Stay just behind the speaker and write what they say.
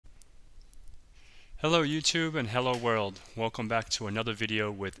Hello YouTube and hello world. Welcome back to another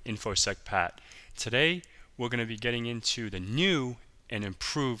video with InfoSec Pat. Today we're going to be getting into the new and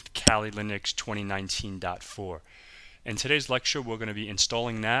improved Kali Linux 2019.4. In today's lecture we're going to be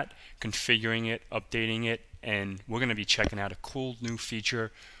installing that, configuring it, updating it, and we're going to be checking out a cool new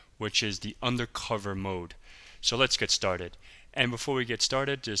feature which is the undercover mode. So let's get started. And before we get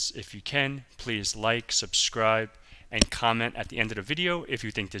started, just if you can, please like, subscribe, and comment at the end of the video if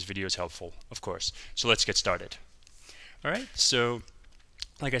you think this video is helpful, of course. So let's get started. Alright, so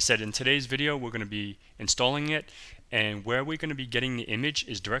like I said, in today's video we're going to be installing it, and where we're going to be getting the image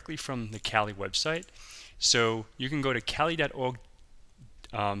is directly from the Kali website. So you can go to kali.org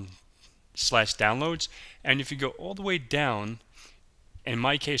 /downloads, and if you go all the way down, in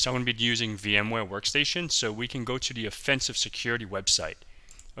my case I'm going to be using VMware Workstation, so we can go to the offensive security website.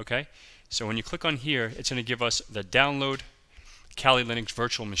 Okay, so when you click on here, it's going to give us the download Kali Linux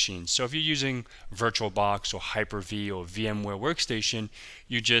virtual machine. So if you're using VirtualBox or Hyper-V or VMware Workstation,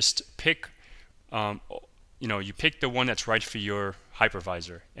 you just pick, you pick the one that's right for your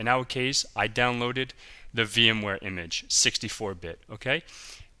hypervisor. In our case, I downloaded the VMware image, 64-bit. Okay,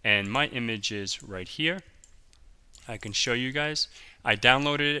 and my image is right here. I can show you guys. I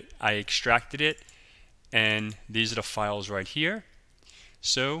downloaded it, I extracted it, and these are the files right here.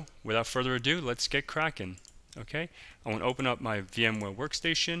 So without further ado, let's get cracking. Okay, I want to open up my VMware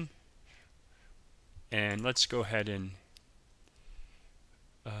Workstation, and let's go ahead and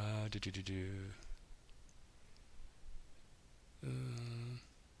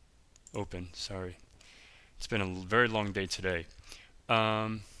open. Sorry, it's been a very long day today.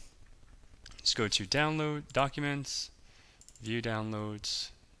 Let's go to download documents, view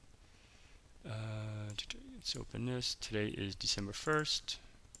downloads. Let's open this. Today is December 1st,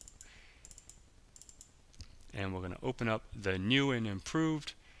 and we're going to open up the new and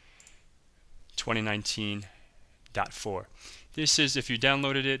improved 2019.4. This is, if you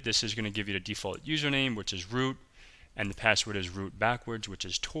downloaded it, this is going to give you the default username, which is root, and the password is root backwards, which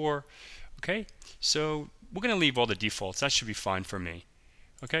is Tor. Okay, so we're going to leave all the defaults. That should be fine for me.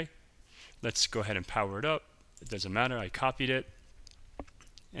 Okay, let's go ahead and power it up. It doesn't matter, I copied it,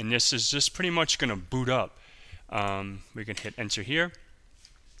 and this is just pretty much going to boot up. We can hit enter here.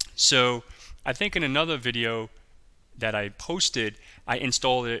 So I think in another video that I posted, I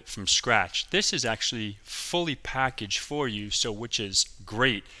installed it from scratch. This is actually fully packaged for you, so which is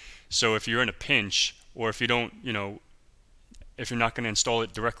great. So if you're in a pinch, or if you don't, if you're not going to install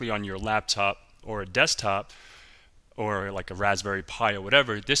it directly on your laptop or a desktop or like a Raspberry Pi or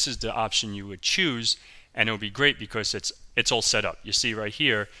whatever, this is the option you would choose, and it'll be great because it's all set up. You see right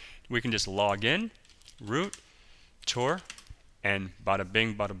here, we can just log in, root, Tor, and bada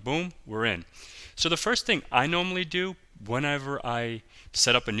bing, bada boom, we're in. So the first thing I normally do whenever I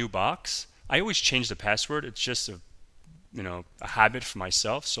set up a new box, I always change the password. It's just a habit for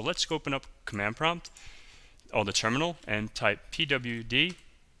myself. So let's go open up command prompt or the terminal and type pwd.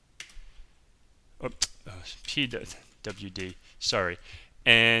 pwd, sorry,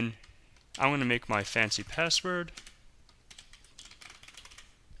 and I'm going to make my fancy password,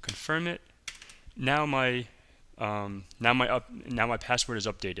 confirm it. Now my password is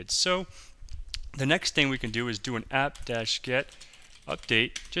updated. So the next thing we can do is do an app-get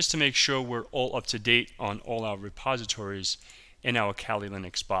update just to make sure we're all up to date on all our repositories in our Kali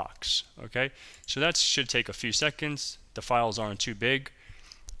Linux box. Okay, so that should take a few seconds. The files aren't too big,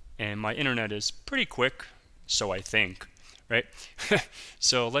 and my internet is pretty quick, so I think, right?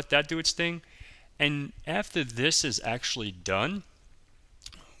 So let that do its thing, and after this is actually done,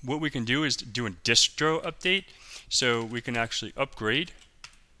 what we can do is do a distro update. So we can actually upgrade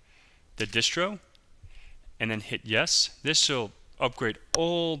the distro and then hit yes. This will upgrade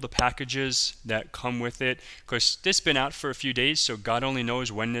all the packages that come with it, because this has been out for a few days, so God only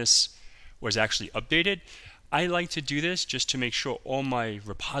knows when this was actually updated. I like to do this just to make sure all my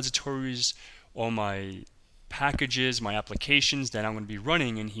repositories, all my packages, my applications that I'm going to be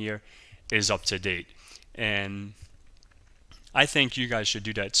running in here is up to date. And I think you guys should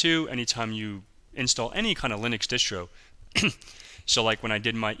do that too anytime you install any kind of Linux distro. So like when I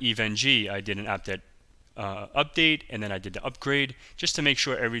did my EVNG, I did an apt-get update, and then I did the upgrade just to make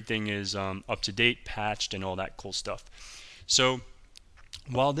sure everything is up to date, patched, and all that cool stuff. So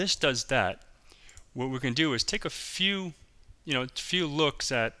while this does that, what we can do is take a few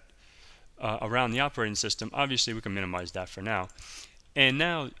looks at around the operating system. Obviously we can minimize that for now. And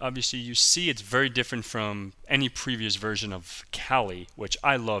now, obviously, you see it's very different from any previous version of Kali, which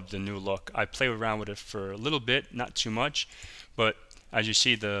I love the new look. I play around with it for a little bit, not too much, but as you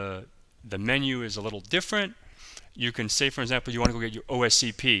see, the menu is a little different. You can say, for example, you want to go get your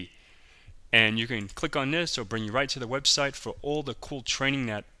OSCP. And you can click on this, it'll bring you right to the website for all the cool training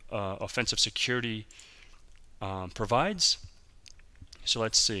that offensive security provides. So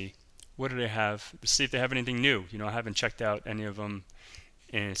let's see, what do they have? Let's see if they have anything new. You know, I haven't checked out any of them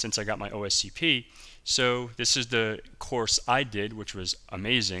since I got my OSCP. So this is the course I did, which was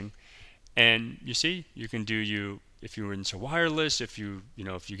amazing. And you see, you can do if you're into wireless, if you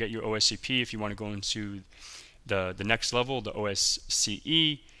get your OSCP, if you want to go into the next level, the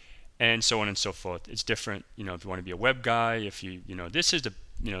OSCE, and so on and so forth. It's different, if you want to be a web guy, if this is the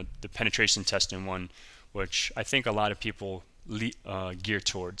penetration testing one, which I think a lot of people gear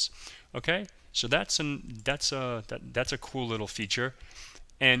towards. Okay, so that's a cool little feature,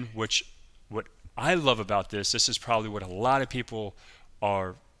 and what I love about this is probably what a lot of people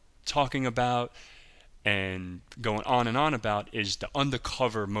are talking about and going on and on about, is the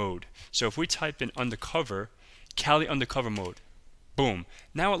undercover mode. So if we type in undercover, Kali undercover mode, boom,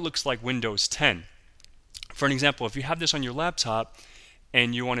 now it looks like Windows 10. For an example, if you have this on your laptop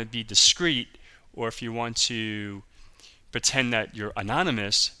and you want to be discreet, or if you want to pretend that you're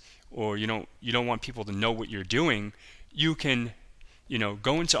anonymous, or you don't want people to know what you're doing, you can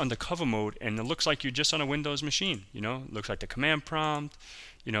go into undercover mode, and it looks like you're just on a Windows machine. It looks like the command prompt,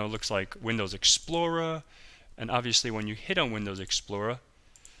 it looks like Windows Explorer. And obviously when you hit on Windows Explorer,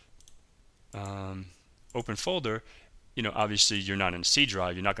 open folder, obviously you're not in a C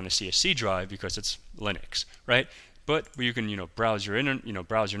drive, you're not going to see a C drive because it's Linux, right? But you can browse your internet,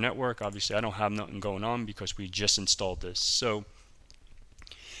 browse your network. Obviously I don't have nothing going on because we just installed this. So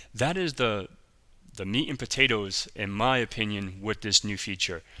that is the meat and potatoes, in my opinion, with this new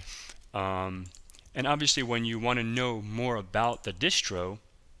feature. And obviously when you want to know more about the distro,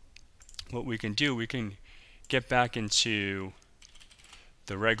 what we can do, we can get back into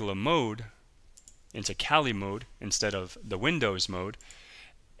the regular mode, into Kali mode instead of the Windows mode,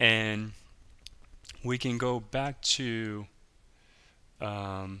 and we can go back to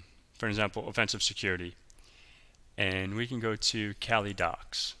for example, offensive security, and we can go to Kali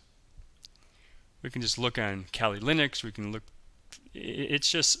docs. We can just look on Kali Linux. We can look.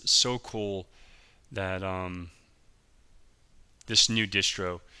 It's just so cool that this new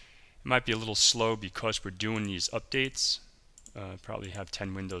distro, it might be a little slow because we're doing these updates. Probably have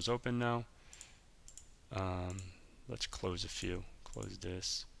 10 windows open now. Let's close a few. Close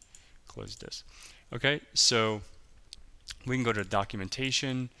this. Close this. Okay, so we can go to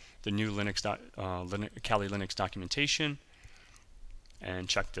documentation, the new Kali Linux documentation, and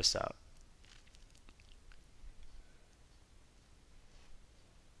check this out.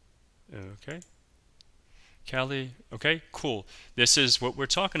 Okay, Kali, okay, cool. This is what we're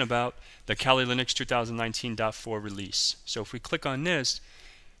talking about, the Kali Linux 2019.4 release. So if we click on this,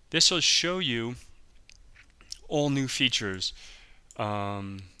 this will show you all new features.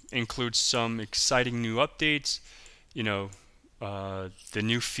 Includes some exciting new updates, the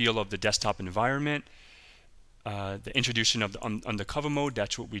new feel of the desktop environment, the introduction of the undercover mode.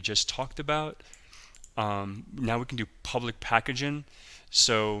 That's what we just talked about. Now we can do public packaging.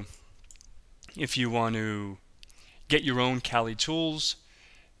 So if you want to get your own Kali tools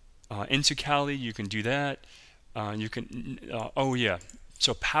into Kali, you can do that. You can, oh yeah,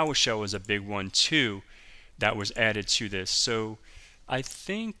 so Powershell is a big one too that was added to this. So I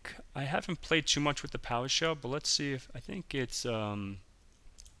think I haven't played too much with the PowerShell, but let's see if I think it's let's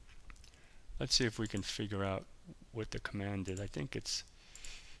see if we can figure out what the command is. I think it's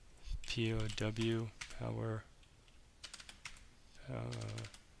POW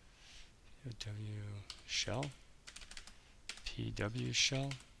shell, PW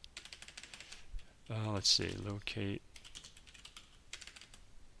shell. Let's see, locate.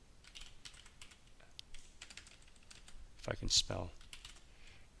 If I can spell.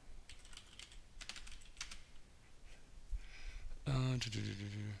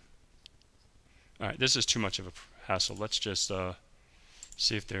 Alright, this is too much of a hassle. Let's just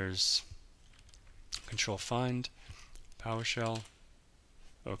see if there's control find, PowerShell.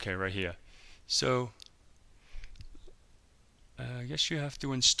 Okay, right here. So I guess you have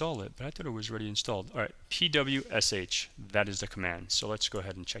to install it, but I thought it was already installed. Alright, pwsh, that is the command. So let's go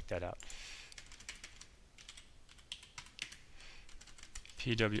ahead and check that out.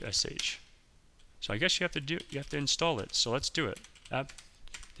 pwsh. So I guess you have to install it. So let's do it.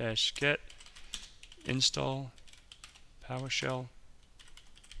 app-get install PowerShell.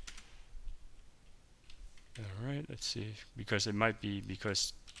 All right, let's see, because it might be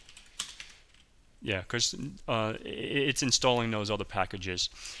because it's installing those other packages.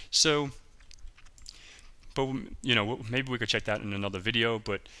 So, but maybe we could check that in another video.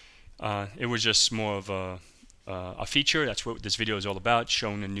 But it was just more of a a feature. That's what this video is all about,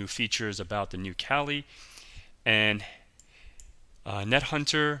 showing the new features about the new Kali. And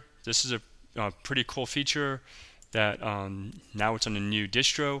NetHunter, this is a pretty cool feature that now it's on the new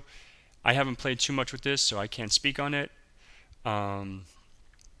distro. I haven't played too much with this, so I can't speak on it.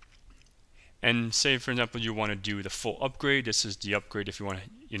 And say, for example, you want to do the full upgrade. This is the upgrade if you want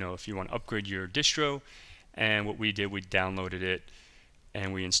to, if you want to upgrade your distro. And what we did, we downloaded it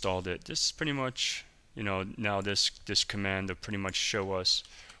and we installed it. This is pretty much, now this command will pretty much show us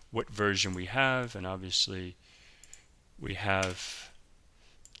what version we have, and obviously we have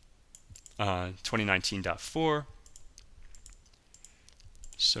 2019.4.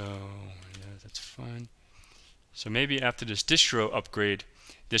 So yeah, that's fine. So maybe after this distro upgrade,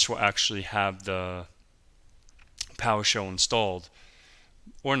 this will actually have the PowerShell installed,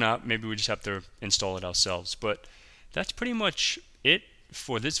 or not. Maybe we just have to install it ourselves. But that's pretty much it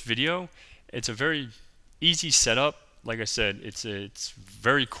for this video. It's a very easy setup. Like I said, it's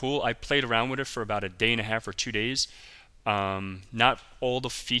very cool. I played around with it for about a day and a half or 2 days. Not all the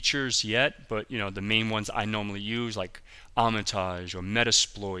features yet, but the main ones I normally use, like Armitage or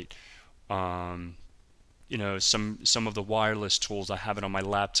Metasploit, some of the wireless tools. I have it on my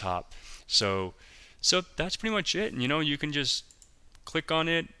laptop. So that's pretty much it. And you can just click on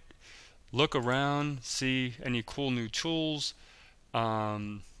it, look around, see any cool new tools,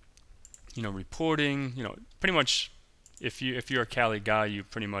 reporting, pretty much. If you're a Kali guy, you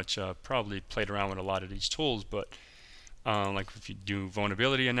pretty much probably played around with a lot of these tools. But like if you do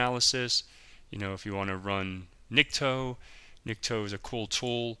vulnerability analysis, if you want to run Nikto is a cool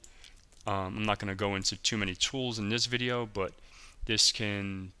tool. I'm not going to go into too many tools in this video, but this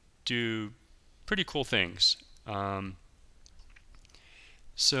can do pretty cool things.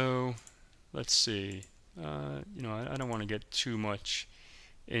 So let's see. I don't want to get too much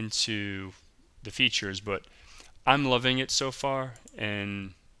into the features, but I'm loving it so far,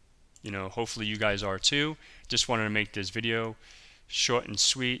 and hopefully you guys are too. Just wanted to make this video short and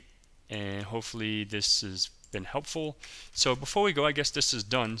sweet, and hopefully this has been helpful. So before we go, I guess this is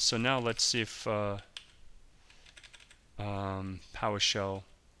done. So now let's see if PowerShell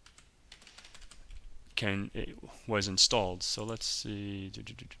was installed. So let's see.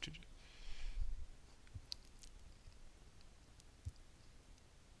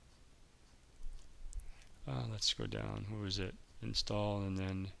 Let's go down. Where was it? Install, and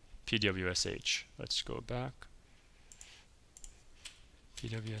then PWSH. Let's go back.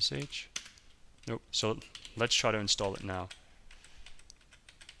 PWSH. Nope. So let's try to install it now.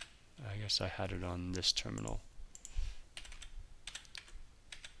 I guess I had it on this terminal.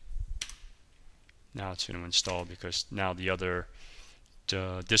 Now it's going to install because now the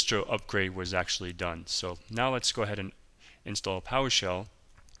distro upgrade was actually done. So now let's go ahead and install PowerShell.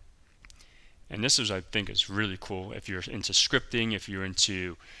 And this is, I think, is really cool. If you're into scripting, if you're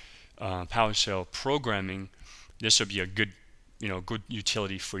into PowerShell programming, this would be a good, good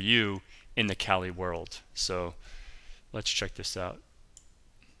utility for you in the Kali world. So let's check this out.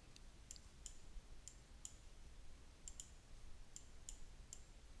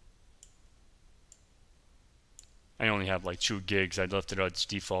 I only have like 2 gigs. I left it at its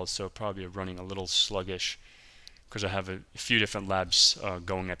default, so probably running a little sluggish because I have a few different labs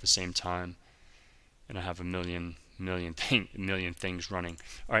going at the same time. And I have a million things running.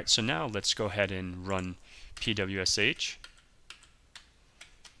 All right, so now let's go ahead and run PWSH.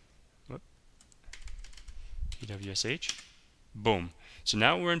 PWSH. Boom. So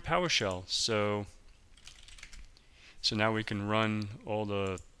now we're in PowerShell. So now we can run all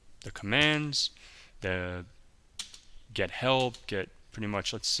the commands, the get help, get pretty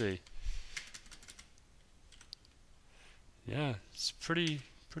much. Let's see. Yeah, it's pretty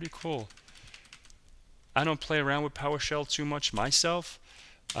cool. I don't play around with PowerShell too much myself,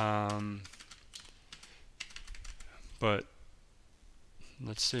 but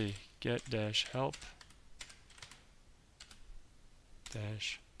let's see, get dash help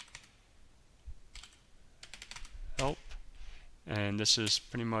dash help, and this is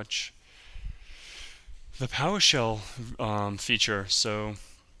pretty much the PowerShell feature. So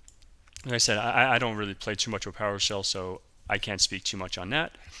like I said, I don't really play too much with PowerShell, so I can't speak too much on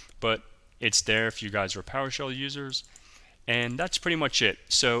that, but it's there if you guys are PowerShell users. And that's pretty much it.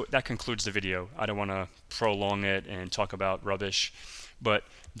 So that concludes the video. I don't want to prolong it and talk about rubbish, but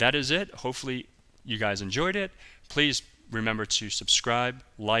that is it. Hopefully you guys enjoyed it. Please remember to subscribe,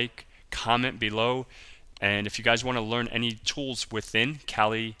 like, comment below. And if you guys want to learn any tools within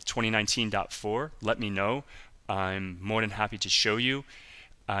Kali 2019.4, let me know. I'm more than happy to show you.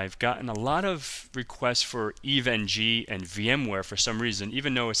 I've gotten a lot of requests for EVE-NG and VMware for some reason,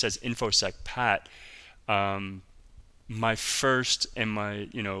 even though it says InfoSec Pat. My first and my,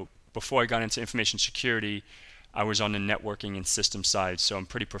 before I got into information security, I was on the networking and system side, so I'm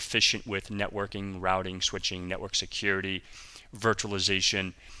pretty proficient with networking, routing, switching, network security,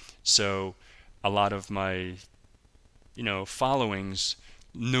 virtualization. So a lot of my, followings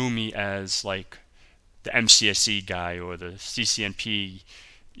knew me as like the MCSE guy or the CCNP,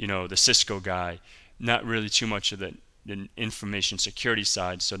 the Cisco guy, not really too much of the information security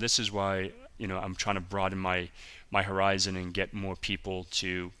side. So this is why, I'm trying to broaden my horizon and get more people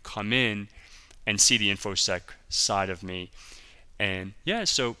to come in and see the InfoSec side of me. And yeah,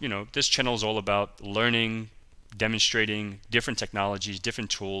 so, this channel is all about learning, demonstrating different technologies, different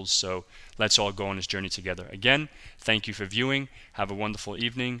tools. So let's all go on this journey together. Again, thank you for viewing. Have a wonderful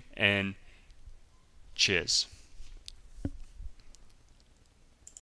evening and cheers.